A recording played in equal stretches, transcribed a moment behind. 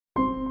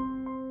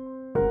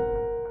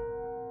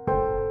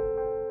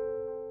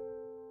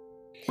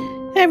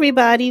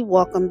Everybody,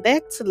 welcome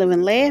back to Live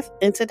and Laugh.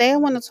 And today I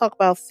want to talk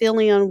about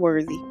feeling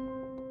unworthy.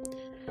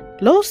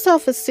 Low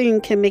self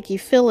esteem can make you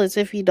feel as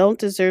if you don't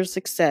deserve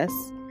success.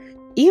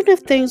 Even if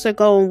things are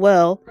going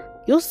well,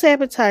 you'll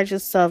sabotage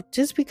yourself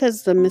just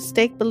because of the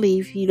mistake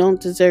belief you don't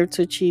deserve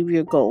to achieve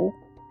your goal.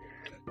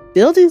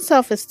 Building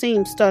self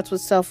esteem starts with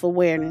self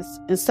awareness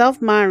and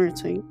self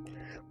monitoring.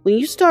 When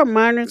you start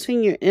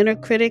monitoring your inner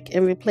critic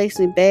and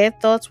replacing bad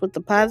thoughts with the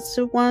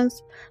positive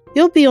ones,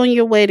 you'll be on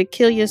your way to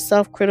kill your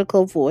self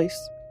critical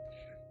voice.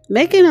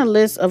 Making a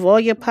list of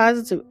all your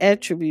positive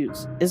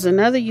attributes is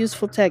another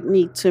useful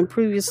technique to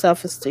improve your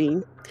self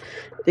esteem.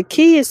 The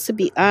key is to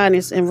be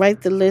honest and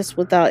write the list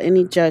without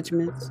any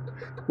judgments.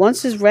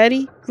 Once it's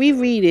ready,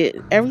 reread it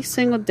every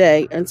single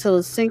day until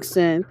it sinks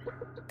in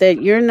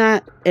that you're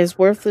not as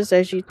worthless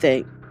as you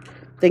think.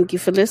 Thank you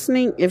for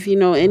listening. If you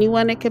know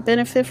anyone that could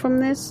benefit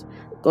from this,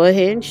 go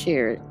ahead and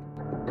share it.